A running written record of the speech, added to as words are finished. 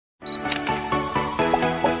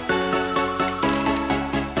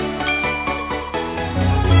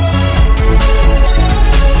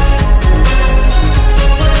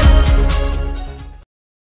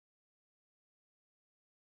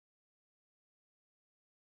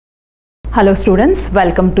Hello students,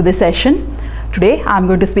 welcome to this session. Today I am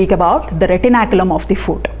going to speak about the retinaculum of the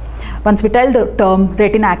foot. Once we tell the term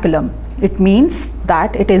retinaculum, it means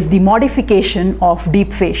that it is the modification of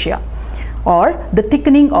deep fascia or the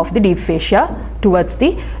thickening of the deep fascia towards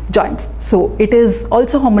the joints. So it is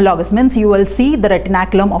also homologous, means you will see the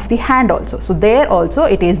retinaculum of the hand also. So there also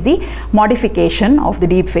it is the modification of the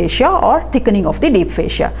deep fascia or thickening of the deep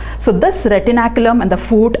fascia. So this retinaculum in the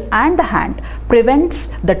foot and the hand prevents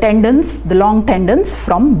the tendons, the long tendons,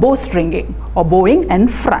 from bowstringing or bowing in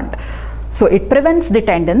front. So it prevents the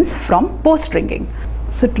tendons from bowstringing.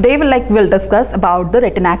 So today we'll discuss about the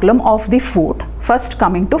retinaculum of the foot. First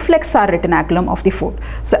coming to flexor retinaculum of the foot.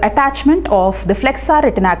 So attachment of the flexor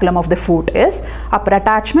retinaculum of the foot is upper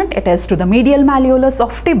attachment. It is to the medial malleolus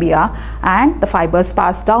of tibia and the fibers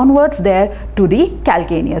pass downwards there to the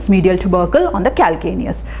calcaneus, medial tubercle on the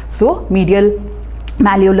calcaneus. So medial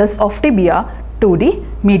malleolus of tibia to the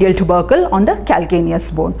medial tubercle on the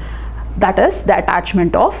calcaneus bone. That is the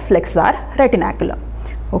attachment of flexor retinaculum.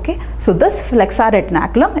 Okay, so this flexor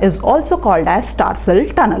retinaculum is also called as tarsal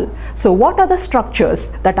tunnel. So what are the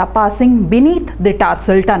structures that are passing beneath the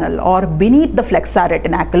tarsal tunnel or beneath the flexor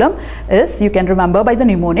retinaculum is, you can remember by the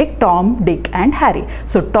mnemonic Tom, Dick and Harry.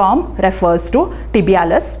 So Tom refers to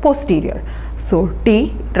tibialis posterior. So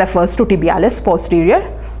T refers to tibialis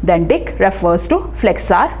posterior. Then Dick refers to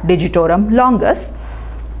flexor digitorum longus.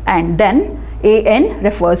 And then AN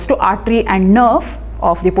refers to artery and nerve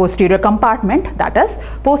of the posterior compartment, that is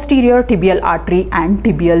posterior tibial artery and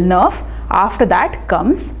tibial nerve. After that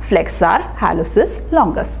comes flexor hallucis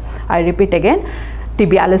longus. I repeat again,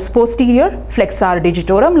 tibialis posterior, flexor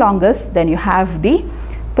digitorum longus, then you have the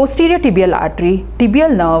posterior tibial artery,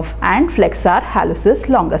 tibial nerve and flexor hallucis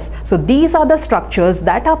longus. So these are the structures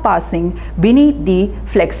that are passing beneath the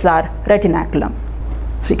flexor retinaculum.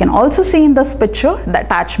 So you can also see in this picture the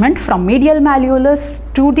attachment from medial malleolus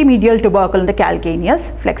to the medial tubercle in the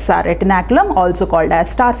calcaneus, flexor retinaculum, also called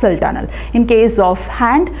as tarsal tunnel. In case of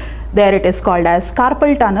hand, there it is called as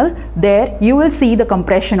carpal tunnel. There you will see the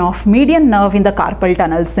compression of median nerve in the carpal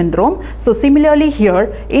tunnel syndrome. So similarly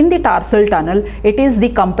here in the tarsal tunnel, it is the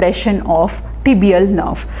compression of tibial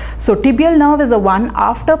nerve. So tibial nerve is the one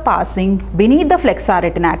after passing beneath the flexor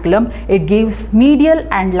retinaculum, it gives medial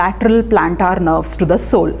and lateral plantar nerves to the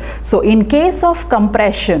sole. So in case of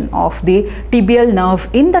compression of the tibial nerve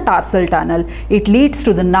in the tarsal tunnel, it leads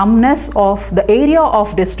to the numbness of the area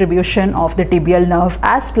of distribution of the tibial nerve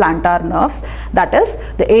as plantar nerves. That is,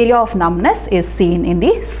 the area of numbness is seen in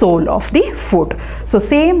the sole of the foot. So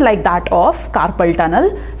same like that of carpal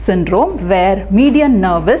tunnel syndrome, where median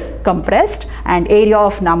nerve is compressed and area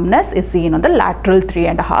of numbness is seen on the lateral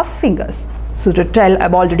 3.5 fingers. So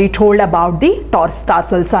I've already told about the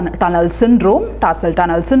tarsal tunnel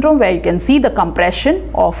syndrome, where you can see the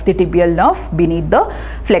compression of the tibial nerve beneath the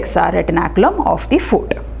flexor retinaculum of the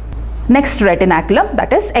foot. Next retinaculum,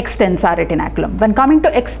 that is extensor retinaculum. When coming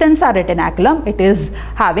to extensor retinaculum, it is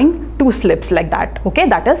having two slips like that. Okay,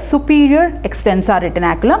 that is superior extensor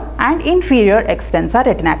retinaculum and inferior extensor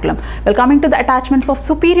retinaculum. Well, coming to the attachments of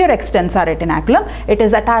superior extensor retinaculum, it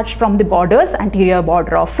is attached from the borders, anterior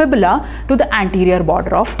border of fibula to the anterior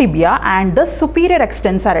border of tibia, and the superior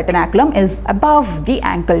extensor retinaculum is above the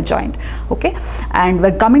ankle joint. Okay, and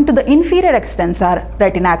when coming to the inferior extensor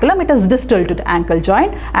retinaculum, it is distal to the ankle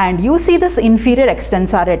joint, and you see this inferior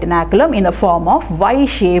extensor retinaculum in the form of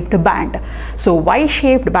Y-shaped band. So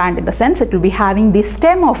Y-shaped band in the sense it will be having the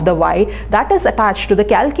stem of the Y that is attached to the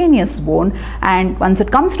calcaneus bone, and once it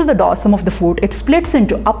comes to the dorsum of the foot, it splits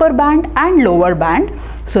into upper band and lower band.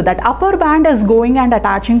 So that upper band is going and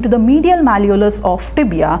attaching to the medial malleolus of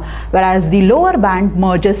tibia, whereas the lower band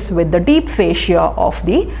merges with the deep fascia of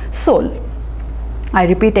the sole. I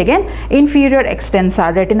repeat again, inferior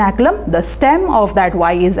extensor retinaculum, the stem of that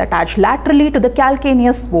Y is attached laterally to the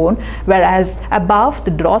calcaneus bone, whereas above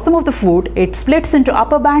the dorsum of the foot, it splits into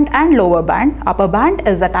upper band and lower band. Upper band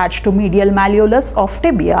is attached to medial malleolus of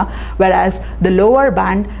tibia, whereas the lower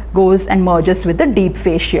band goes and merges with the deep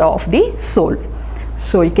fascia of the sole.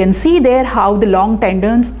 So you can see there how the long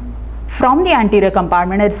tendons from the anterior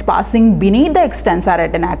compartment is passing beneath the extensor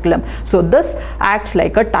retinaculum. So this acts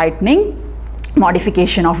like a tightening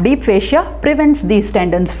modification of deep fascia, prevents these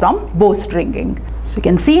tendons from bowstringing. So you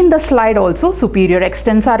can see in the slide also superior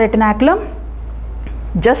extensor retinaculum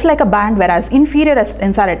just like a band, whereas inferior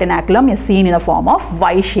extensor retinaculum is seen in the form of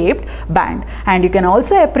Y-shaped band. And you can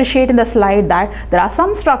also appreciate in the slide that there are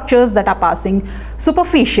some structures that are passing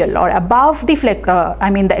superficial or above the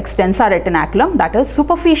the extensor retinaculum, that is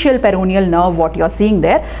superficial peroneal nerve, what you are seeing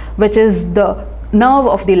there, which is the nerve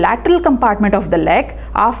of the lateral compartment of the leg,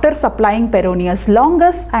 after supplying peroneus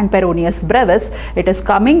longus and peroneus brevis, it is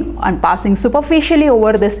coming and passing superficially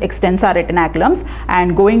over this extensor retinaculums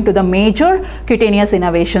and going to the major cutaneous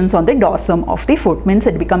innervations on the dorsum of the foot. Means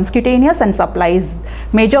it becomes cutaneous and supplies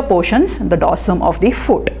major portions in the dorsum of the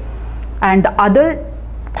foot. And the other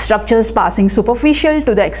structures passing superficial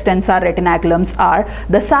to the extensor retinaculums are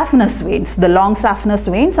the saphenous veins. The long saphenous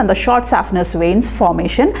veins and the short saphenous veins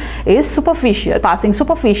formation is superficial, passing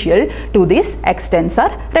superficial to these extensor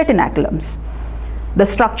retinaculums. The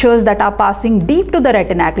structures that are passing deep to the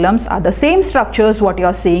retinaculums are the same structures what you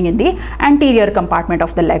are seeing in the anterior compartment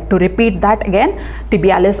of the leg. To repeat that again,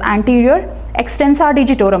 tibialis anterior, extensor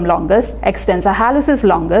digitorum longus, extensor hallucis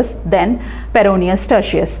longus, then peroneus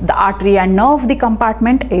tertius. The artery and nerve of the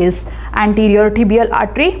compartment is anterior tibial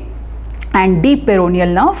artery and deep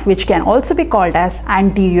peroneal nerve, which can also be called as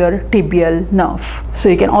anterior tibial nerve. So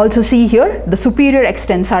you can also see here the superior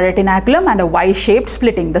extensor retinaculum and a Y-shaped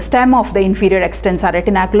splitting. The stem of the inferior extensor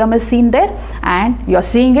retinaculum is seen there, and you are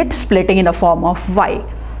seeing it splitting in the form of Y.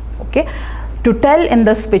 Okay. To tell in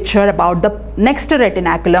this picture about the next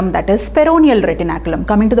retinaculum, that is peroneal retinaculum.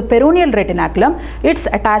 Coming to the peroneal retinaculum, its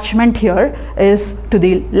attachment here is to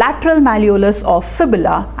the lateral malleolus of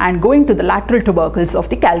fibula and going to the lateral tubercles of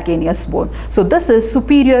the calcaneus bone. So this is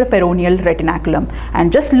superior peroneal retinaculum,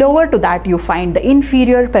 and just lower to that you find the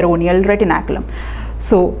inferior peroneal retinaculum.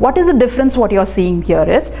 So what is the difference? What you are seeing here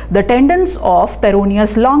is the tendons of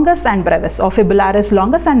peroneus longus and brevis, or fibularis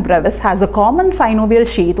longus and brevis, has a common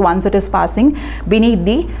synovial sheath once it is passing beneath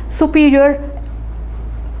the superior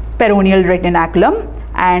peroneal retinaculum,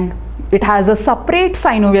 and it has a separate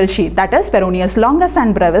synovial sheath, that is peroneus longus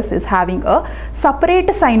and brevis is having a separate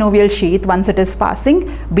synovial sheath once it is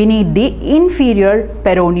passing beneath the inferior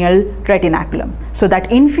peroneal retinaculum. So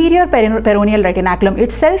that inferior peroneal retinaculum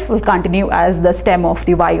itself will continue as the stem of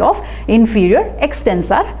the Y of inferior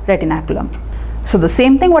extensor retinaculum. So the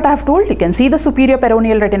same thing what I have told, you can see the superior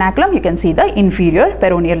peroneal retinaculum, you can see the inferior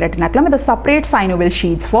peroneal retinaculum with the separate synovial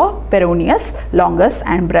sheaths for peroneus longus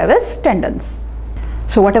and brevis tendons.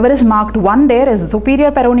 So whatever is marked 1 there is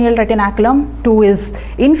superior peroneal retinaculum, 2 is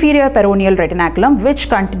inferior peroneal retinaculum, which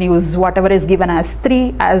continues whatever is given as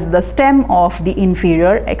 3 as the stem of the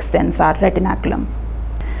inferior extensor retinaculum.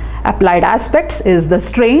 Applied aspects is the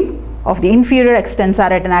strain of the inferior extensor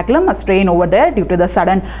retinaculum, a strain over there due to the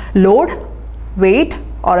sudden load, weight,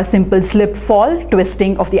 or a simple slip, fall,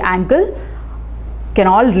 twisting of the ankle can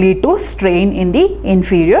all lead to strain in the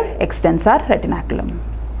inferior extensor retinaculum.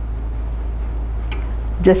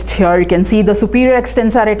 Just here you can see the superior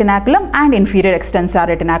extensor retinaculum and inferior extensor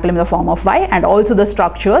retinaculum in the form of Y, and also the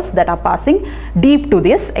structures that are passing deep to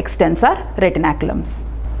these extensor retinaculums.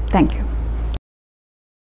 Thank you.